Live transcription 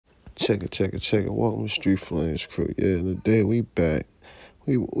Check it. Welcome to Street Flames Crew. Yeah, and today we back.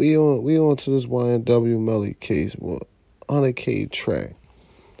 We on to this YNW Melly case. Well, 100K track.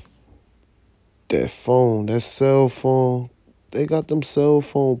 That phone, that cell phone. They got them cell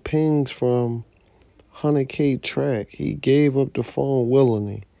phone pings from 100K track. He gave up the phone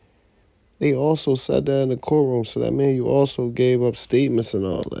willingly. They also said that in the courtroom, so that means you also gave up statements and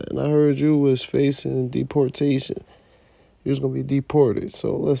all that. And I heard you was facing deportation. You was going to be deported.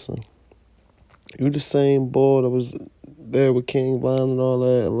 So listen, you the same boy that was there with King Von and all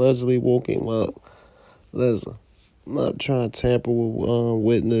that, allegedly woke him up. Listen, I'm not trying to tamper with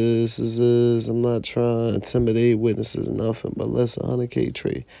witnesses. I'm not trying to intimidate witnesses or nothing. But listen, 100K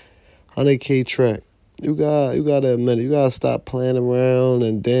track. You gotta admit it. You gotta stop playing around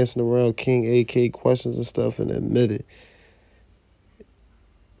and dancing around King AK questions and stuff and admit it.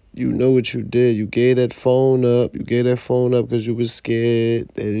 You know what you did. You gave that phone up. You gave that phone up because you was scared.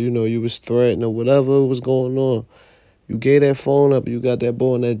 That, you was threatened or whatever was going on. You gave that phone up. You got that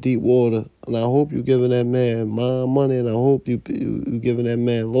boy in that deep water. And I hope you giving that man my money. And I hope you giving that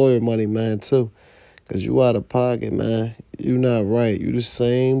man lawyer money, man, too. Because you out of pocket, man. You not right. You the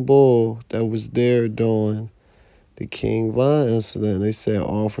same boy that was there during the King Von incident. They said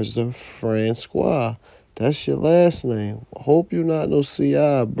Officer Francois. That's your last name. Hope you not no CI,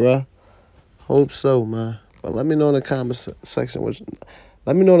 bruh. Hope so, man. But let me know in the comment section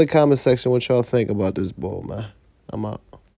what y'all think about this boy, man. I'm out.